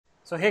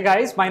So hey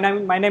guys, my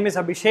name is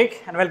Abhishek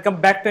and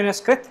welcome back to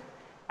Innoskrit.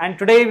 And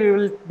today we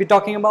will be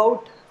talking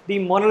about the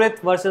monolith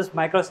versus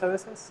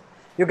microservices.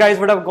 You guys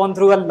would have gone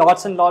through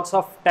lots and lots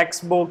of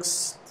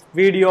textbooks,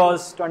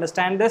 videos to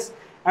understand this.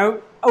 I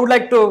would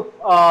like to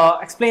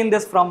explain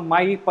this from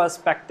my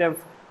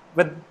perspective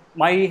with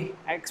my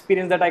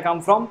experience that I come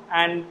from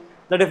and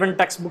the different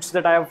textbooks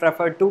that I have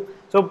referred to.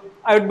 So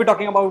I would be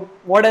talking about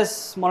what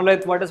is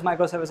monolith, what is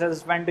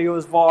microservices, when to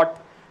use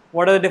what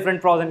are the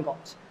different pros and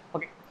cons.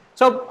 Okay,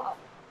 so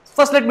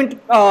first let me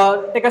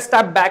take a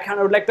step back, and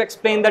I would like to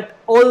explain that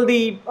all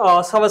the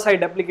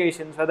server-side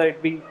applications, whether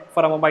it be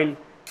for a mobile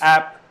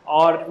app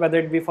or whether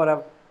it be for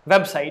a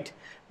website,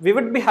 we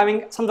would be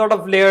having some sort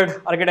of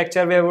layered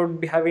architecture where we would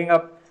be having a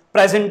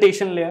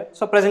presentation layer.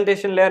 So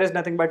presentation layer is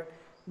nothing but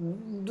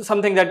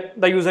something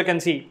that the user can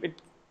see,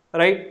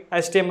 right?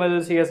 HTML,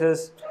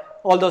 CSS,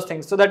 all those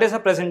things. So that is a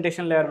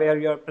presentation layer where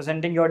you're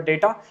presenting your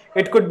data.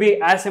 It could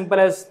be as simple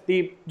as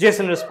the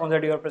JSON response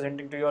that you are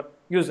presenting to your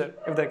user,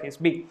 if the case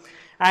be.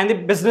 And the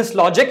business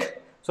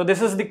logic. So this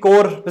is the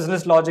core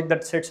business logic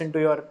that sits into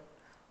your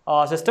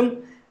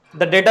system.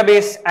 The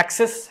database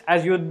access,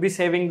 as you would be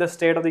saving the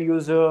state of the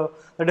user,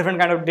 the different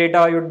kind of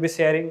data you would be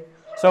sharing.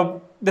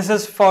 So this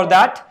is for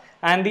that.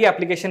 And the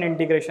application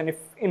integration, if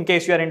in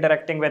case you are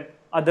interacting with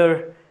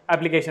other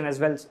application as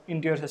well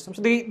into your system.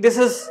 So this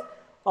is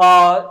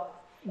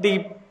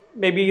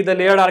maybe the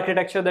layered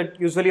architecture that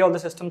usually all the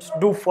systems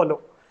do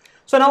follow.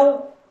 So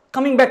now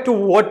coming back to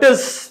what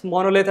is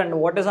monolith and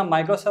what is a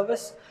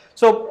microservice.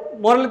 So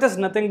monolith is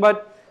nothing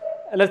but,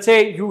 let's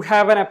say you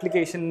have an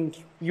application,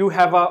 you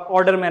have a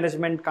order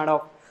management kind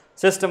of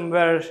system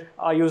where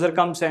a user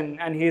comes in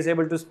and he is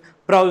able to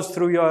browse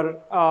through your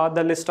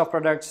the list of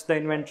products, the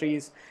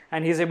inventories,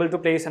 and he is able to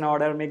place an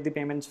order, make the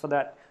payments for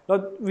that.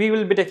 So we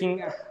will be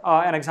taking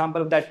an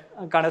example of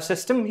that kind of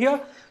system here.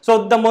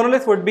 So the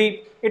monolith would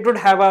be, it would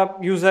have a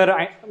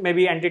user,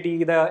 maybe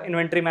entity, the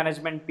inventory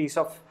management piece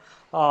of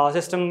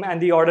system,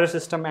 and the order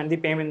system and the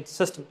payment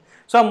system.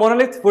 So a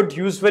monolith would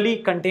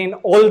usually contain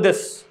all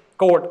this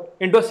code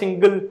into a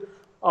single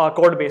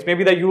code base,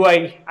 maybe the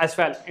UI as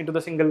well into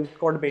the single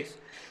code base.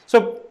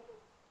 So,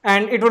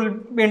 and it will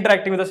be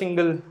interacting with a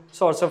single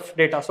source of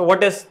data. So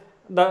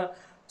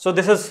so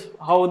this is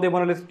how the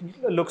monolith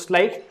looks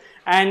like.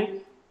 And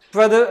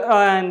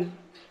and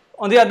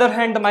on the other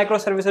hand, the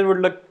microservices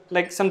would look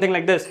like something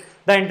like this.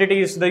 The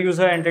entities, the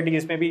user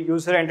entities, maybe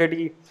user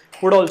entity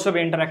would also be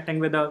interacting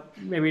with a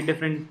maybe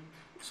different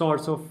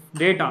source of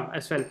data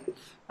as well.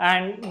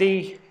 And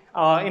the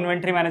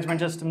inventory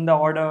management system, the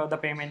order, the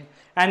payment,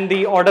 and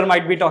the order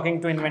might be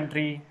talking to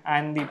inventory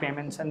and the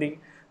payments, and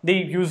the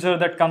user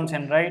that comes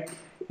in, right?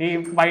 He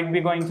might be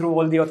going through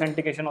all the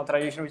authentication,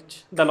 authorization,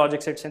 which the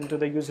logic sits into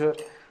the user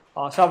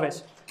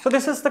service. So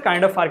this is the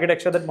kind of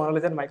architecture that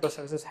monolith and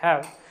microservices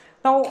have.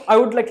 Now I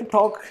would like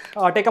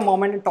to take a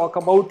moment and talk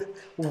about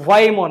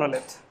why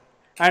monolith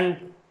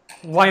and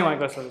why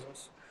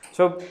microservices.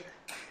 So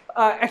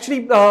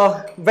actually,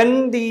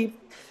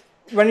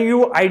 when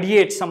you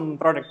ideate some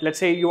product, let's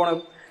say you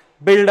want to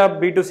build a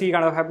B2C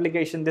kind of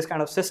application, this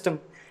kind of system,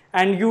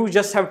 and you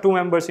just have 2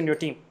 members in your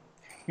team.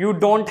 You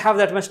don't have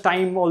that much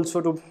time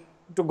also to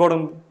go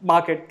to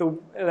market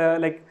to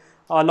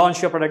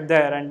launch your product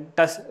there and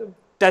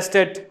test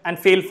it and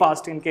fail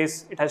fast in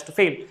case it has to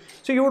fail.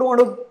 So you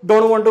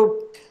don't want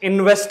to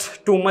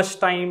invest too much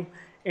time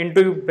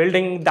into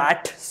building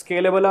that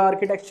scalable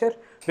architecture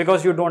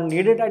because you don't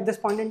need it at this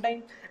point in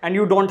time, and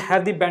you don't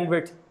have the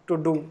bandwidth to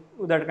do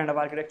that kind of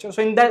architecture.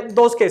 So in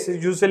those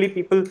cases, usually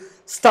people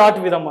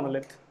start with a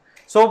monolith.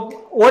 So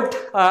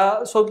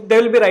so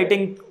they will be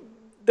writing.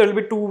 There will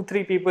be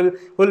 2-3 people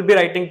who will be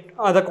writing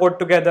the code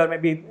together,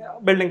 maybe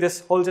building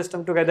this whole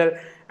system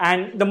together.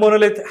 And the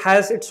monolith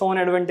has its own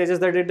advantages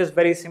that it is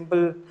very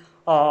simple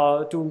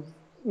to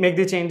make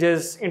the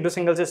changes into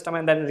single system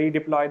and then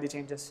redeploy the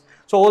changes.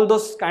 So all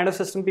those kind of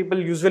system people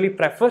usually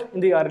prefer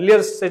in the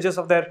earlier stages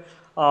of their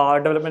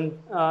development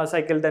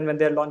cycle than when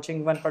they're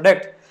launching one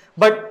product.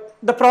 But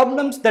the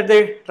problems that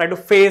they try to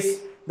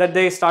face, that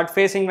they start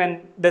facing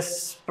when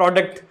this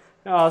product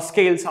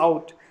scales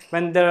out,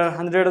 when there are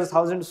hundreds of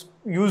thousands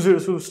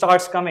users who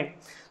starts coming.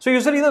 So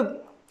usually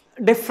the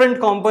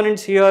different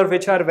components here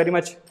which are very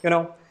much,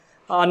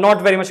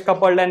 not very much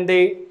coupled, and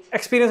they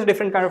experience a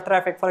different kind of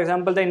traffic. For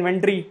example, the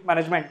inventory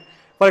management,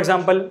 for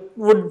example,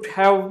 would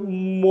have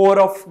more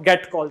of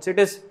get calls.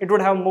 It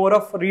would have more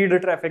of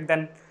read traffic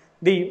than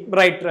the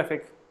write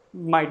traffic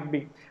might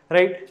be,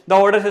 right? The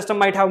order system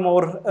might have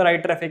more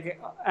write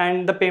traffic,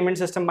 and the payment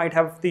system might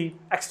have the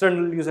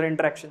external user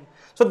interaction.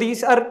 So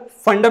these are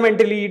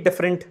fundamentally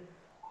different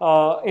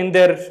in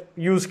their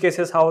use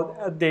cases, how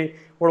they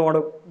would want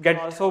to get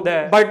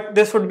there. But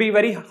this would be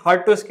very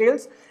hard to scale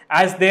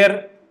as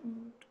their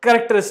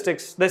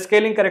characteristics, the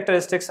scaling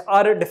characteristics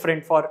are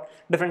different for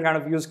different kind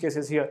of use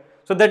cases here.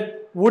 So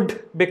that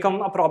would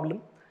become a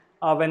problem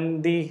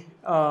when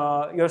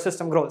your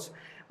system grows.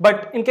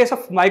 But in case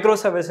of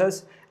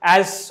microservices,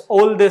 as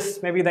all this,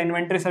 maybe the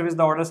inventory service,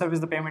 the order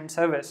service, the payment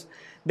service,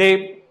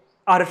 they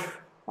are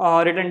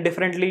written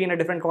differently in a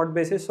different code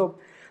basis. So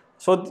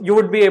So you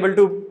would be able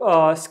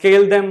to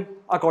scale them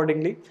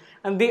accordingly.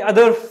 And the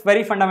other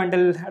very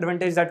fundamental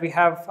advantage that we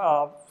have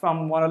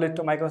from monolith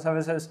to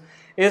microservices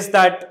is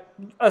that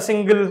a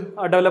single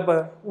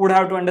developer would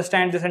have to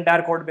understand this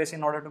entire code base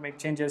in order to make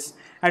changes.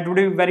 And it would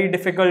be very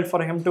difficult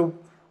for him to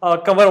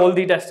cover all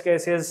the test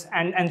cases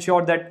and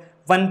ensure that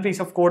one piece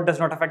of code does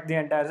not affect the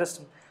entire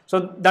system. So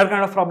that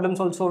kind of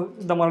problems also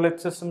the monolith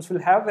systems will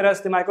have,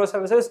 whereas the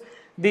microservices,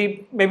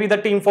 maybe the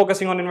team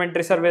focusing on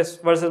inventory service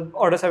versus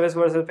order service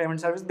versus payment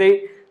service,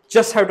 they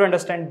just have to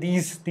understand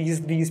these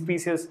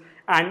pieces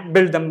and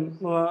build them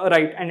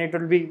right, and it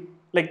will be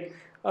like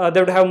they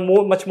would have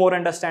much more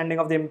understanding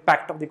of the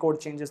impact of the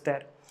code changes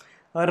there,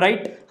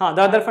 right?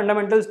 The other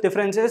fundamental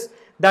difference is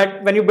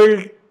that when you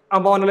build a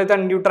monolith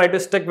and you try to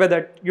stick with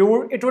it,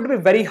 it would be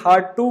very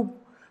hard to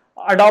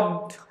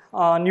adopt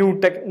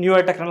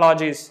newer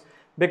technologies,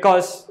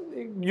 because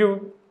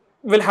you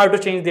will have to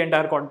change the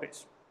entire code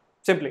base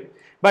simply.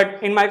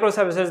 But in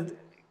microservices,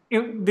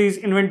 these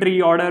inventory,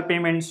 order,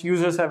 payments,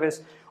 user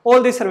service,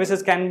 all these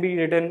services can be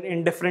written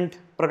in different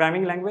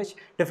programming language.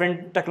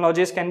 Different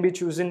technologies can be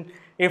chosen.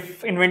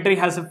 If inventory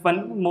has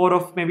more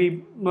of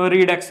maybe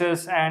read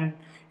access and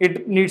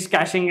it needs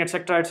caching,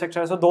 etc.,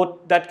 etc., so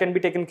that can be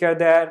taken care of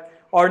there.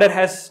 Order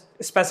has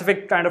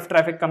specific kind of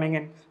traffic coming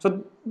in.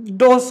 So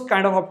those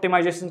kind of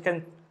optimizations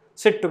can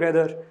sit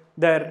together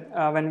there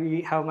when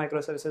we have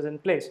microservices in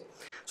place.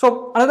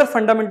 So another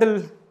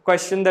fundamental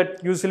question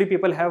that usually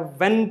people have,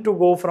 when to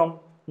go from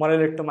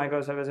monolith to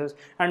microservices,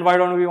 and why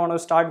don't we want to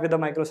start with the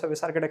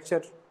microservice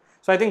architecture?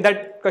 So I think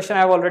that question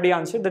I have already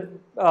answered,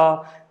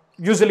 that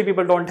usually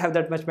people don't have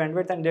that much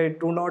bandwidth and they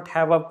do not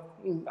have a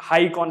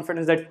high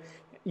confidence that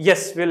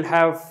yes, we'll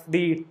have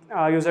the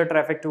user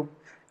traffic to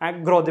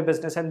grow the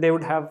business, and they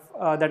would have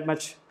that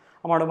much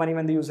amount of money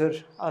when the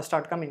users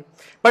start coming.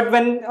 But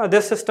when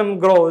this system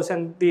grows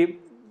and they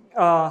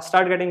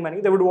start getting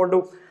money, they would want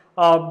to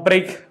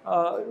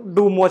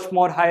do much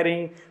more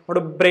hiring, want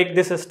to break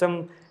the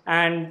system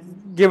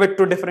and give it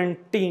to different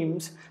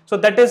teams. So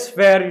that is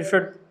where you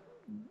should,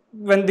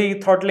 when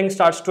the throttling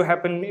starts to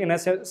happen in a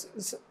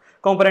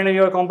component and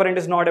your component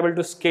is not able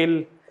to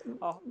scale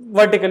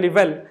vertically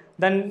well,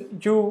 then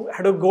you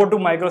have to go to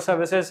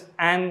microservices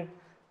and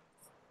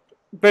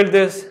build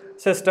this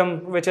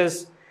system which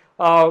is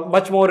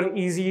much more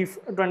easy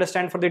to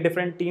understand for the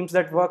different teams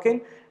that work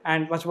in,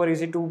 and much more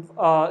easy to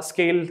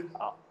scale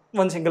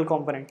one single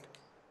component.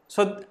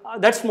 So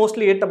that's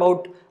mostly it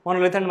about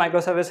monolith and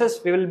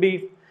microservices. We will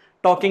be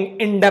talking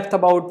in depth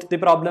about the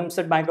problems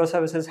that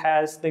microservices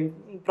has, the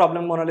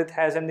problem monolith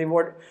has, and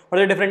what are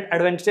the different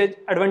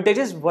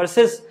advantages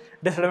versus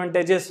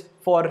disadvantages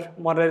for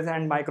monolith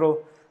and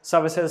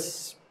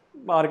microservices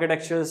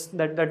architectures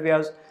that we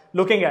are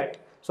looking at.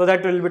 So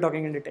that we'll be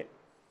talking in detail.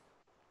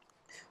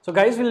 So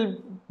guys,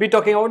 we'll be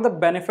talking about the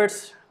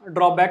benefits,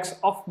 drawbacks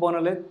of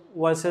monolith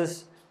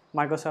versus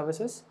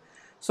microservices.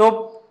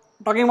 So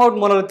talking about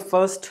monolith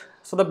first,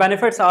 so the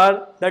benefits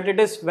are that it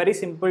is very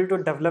simple to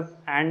develop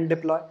and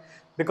deploy,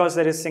 because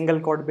there is single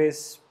code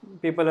base.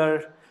 People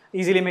are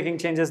easily making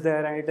changes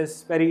there, and it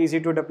is very easy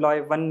to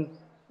deploy one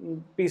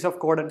piece of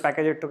code and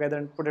package it together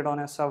and put it on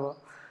a server,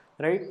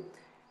 right?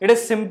 It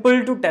is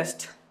simple to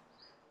test.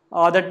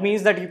 That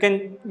means that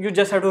you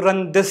just have to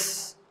run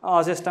this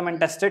system and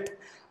test it,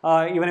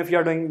 even if you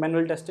are doing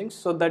manual testing.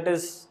 So that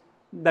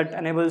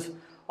enables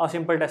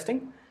simple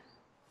testing.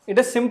 It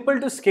is simple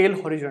to scale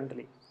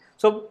horizontally.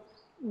 So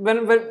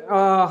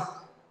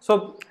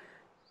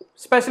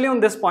especially on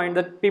this point,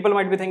 that people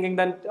might be thinking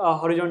that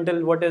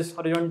what is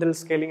horizontal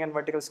scaling and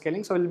vertical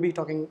scaling. So we'll be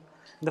talking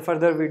in the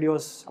further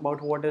videos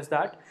about what is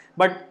that.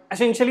 But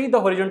essentially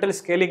the horizontal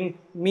scaling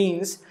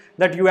means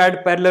that you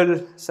add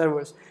parallel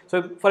servers.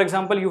 So for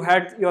example, you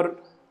had your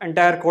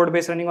entire code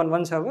base running on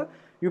one server.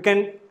 You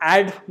can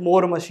add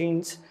more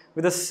machines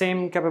with the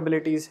same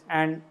capabilities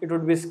and it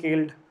would be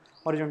scaled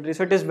horizontally.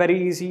 So it is very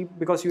easy,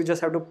 because you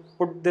just have to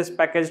put this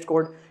packaged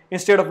code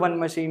instead of one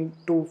machine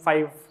to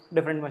 5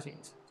 different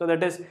machines. So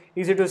that is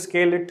easy to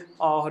scale it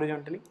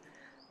horizontally.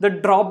 The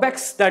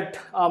drawbacks that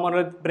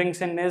Monolith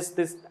brings in is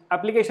this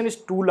application is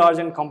too large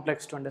and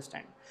complex to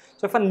understand.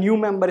 So if a new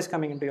member is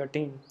coming into your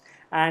team,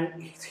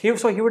 and he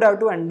would have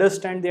to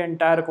understand the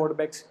entire code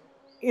base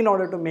in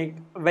order to make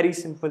a very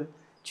simple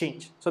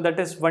change. So that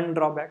is one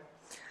drawback.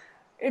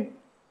 It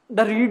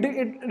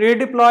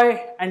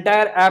redeploy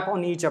entire app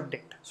on each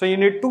update. So you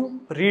need to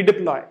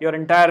redeploy your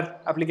entire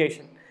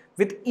application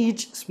with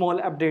each small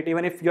update.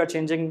 Even if you are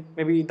changing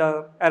maybe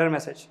the error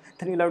message,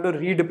 then you'll have to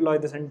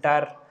redeploy this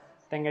entire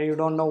thing, and you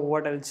don't know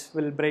what else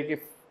will break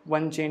if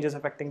one change is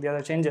affecting the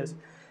other changes.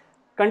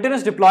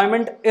 Continuous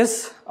deployment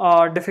is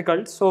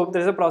difficult. So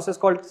there is a process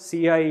called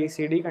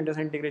CI/CD, continuous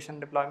integration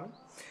deployment.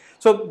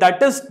 So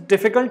that is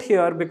difficult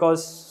here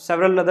because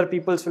several other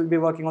peoples will be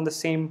working on the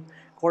same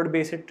code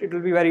base. It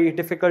will be very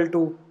difficult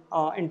to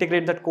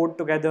integrate that code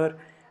together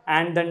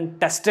and then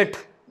test it,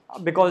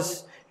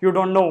 because you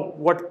don't know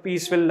what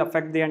piece will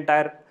affect the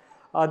entire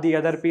the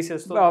other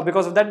pieces. So,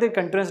 because of that, the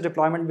continuous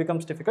deployment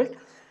becomes difficult.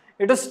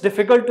 it is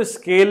difficult to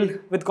scale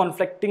with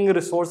conflicting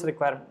resource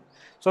requirement.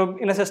 So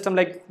in a system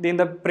like in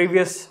the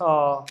previous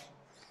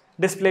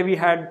display, we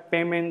had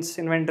payments,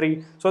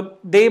 inventory. So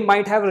they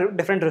might have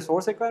different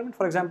resource requirement.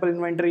 For example,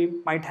 inventory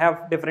might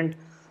have different,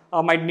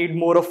 might need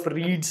more of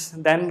reads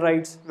than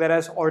writes,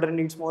 whereas order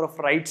needs more of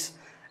writes,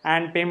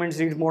 and payments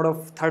needs more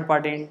of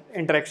third-party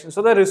interaction.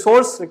 So the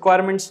resource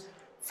requirements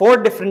for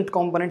different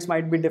components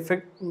might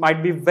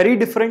be very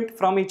different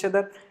from each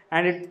other,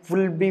 and it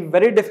will be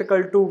very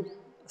difficult to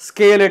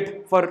scale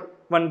it for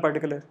one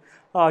particular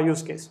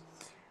use case.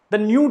 The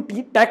new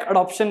tech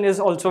adoption is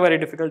also very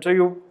difficult.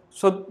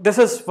 So this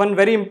is one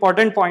very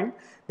important point,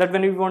 that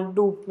when you want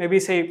to maybe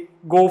say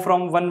go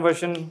from one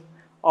version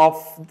of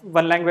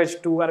one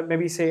language to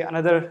maybe say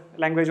another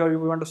language, or you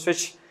want to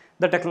switch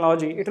the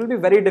technology, it will be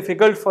very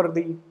difficult for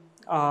the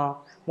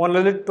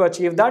monolith to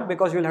achieve that,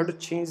 because you'll have to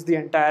change the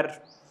entire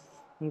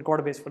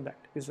code base for that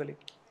usually.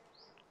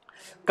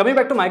 Coming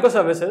back to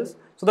microservices,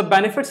 so the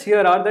benefits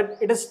here are that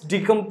it is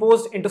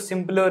decomposed into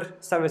simpler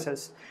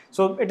services.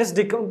 So it is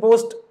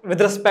decomposed with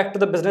respect to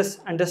the business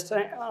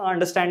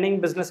understanding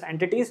business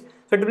entities.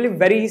 So it will be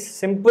very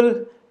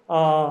simple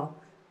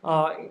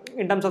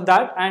in terms of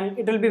that, and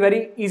it will be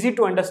very easy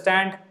to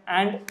understand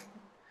and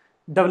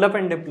develop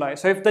and deploy.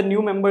 So if the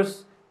new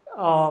members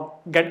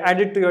get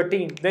added to your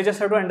team, they just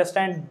have to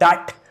understand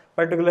that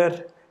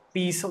particular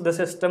piece of the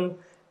system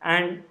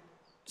and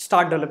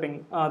start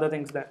developing the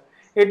things there.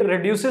 It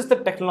reduces the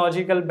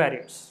technological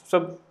barriers.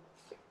 So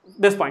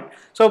this point.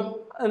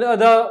 So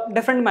the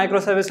different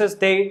microservices,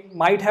 they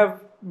might have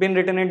been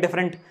written in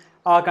different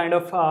kind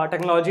of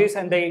technologies,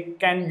 and they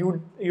can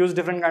use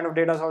different kind of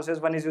data sources.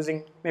 One is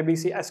using maybe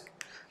the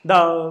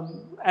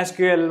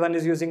SQL, one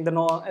is using the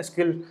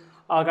NoSQL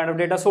kind of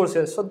data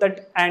sources. So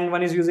that, and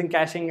one is using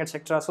caching,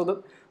 etc.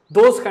 So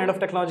those kind of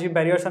technology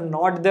barriers are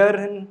not there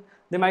in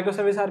the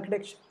microservice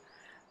architecture.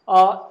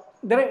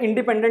 There are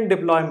independent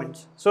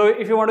deployments. So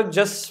if you want to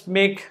just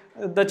make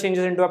the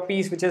changes into a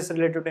piece which is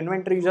related to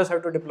inventory, you just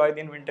have to deploy the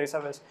inventory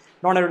service,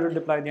 not have to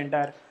deploy the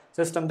entire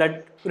system.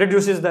 That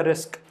reduces the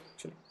risk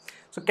actually.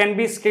 So can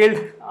be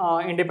scaled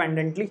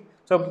independently.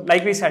 So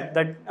like we said,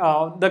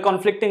 that the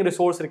conflicting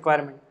resource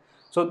requirement.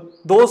 So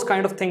those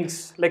kind of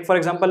things, like for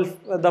example,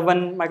 the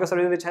one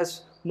microservice which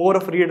has more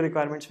of read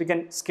requirements, we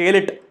can scale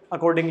it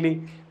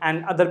accordingly,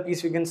 and other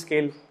piece we can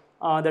scale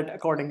that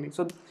accordingly.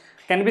 So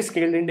can be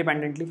scaled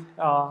independently.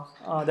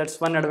 That's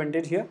one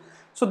advantage here.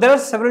 So there are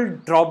several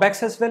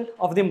drawbacks as well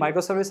of the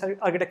microservice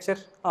architecture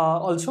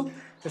also.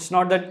 It's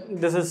not that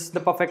this is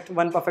the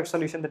one perfect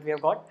solution that we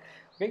have got.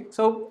 Okay,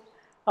 so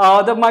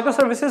the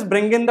microservices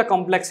bring in the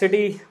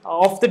complexity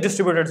of the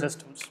distributed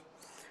systems.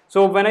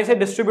 So when I say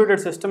distributed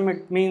system,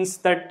 it means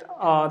that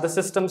the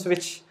systems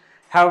which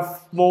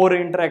have more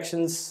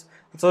interactions.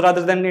 So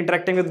rather than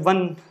interacting with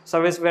one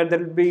service where there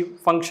will be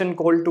function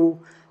called to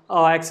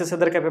access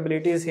other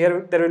capabilities,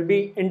 here there will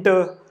be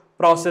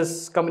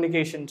inter-process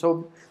communication.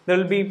 So there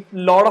will be a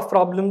lot of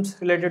problems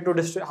related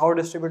to how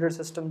distributed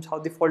systems, how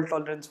the fault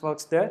tolerance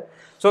works there.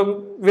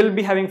 So we'll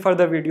be having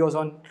further videos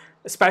on,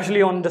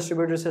 especially on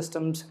distributed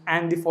systems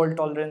and the fault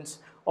tolerance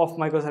of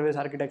microservice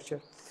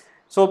architecture.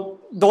 So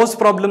those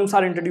problems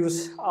are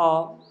introduced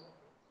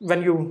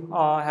when you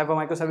have a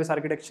microservice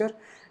architecture.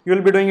 You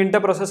will be doing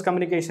inter-process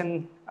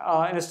communication.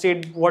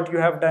 Instead, what you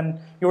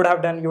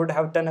would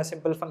have done a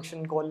simple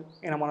function call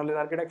in a monolith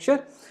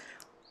architecture.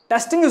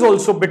 Testing is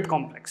also a bit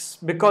complex,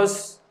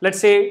 because let's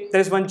say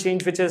there is one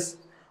change which is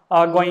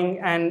going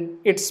and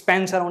it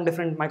spans around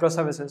different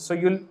microservices. So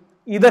you'll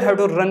either have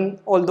to run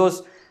all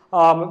those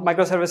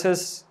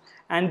microservices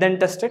and then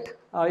test it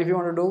if you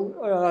want to do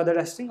the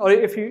testing, or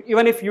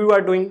even if you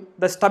are doing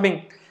the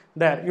stubbing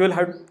there, you will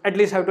at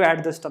least have to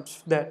add the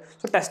stubs there.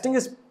 So testing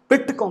is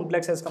bit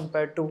complex as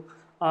compared to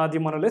the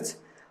monoliths.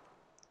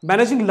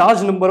 Managing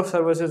large number of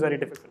servers is very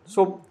difficult.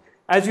 So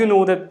as you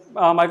know that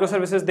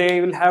microservices, they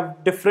will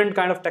have different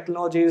kind of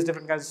technologies,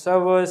 different kinds of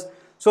servers.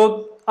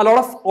 So a lot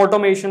of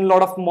automation, a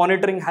lot of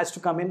monitoring has to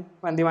come in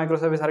when the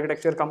microservice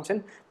architecture comes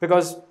in,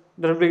 because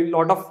there will be a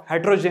lot of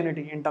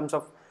heterogeneity in terms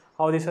of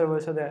how the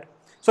servers are there.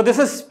 So this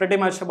is pretty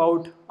much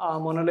about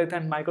monolith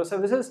and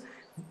microservices.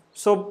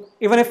 So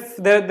even if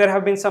there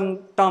have been some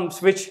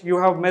terms which you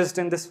have missed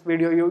in this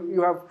video,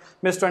 you have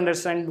missed to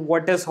understand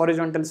what is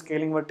horizontal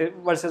scaling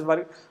versus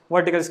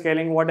vertical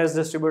scaling, what is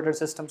distributed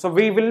system. So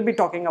we will be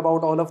talking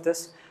about all of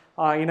this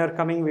in our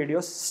coming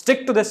videos.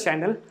 Stick to this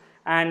channel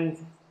and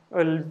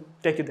we'll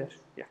take you there.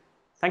 Yeah.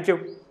 Thank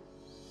you.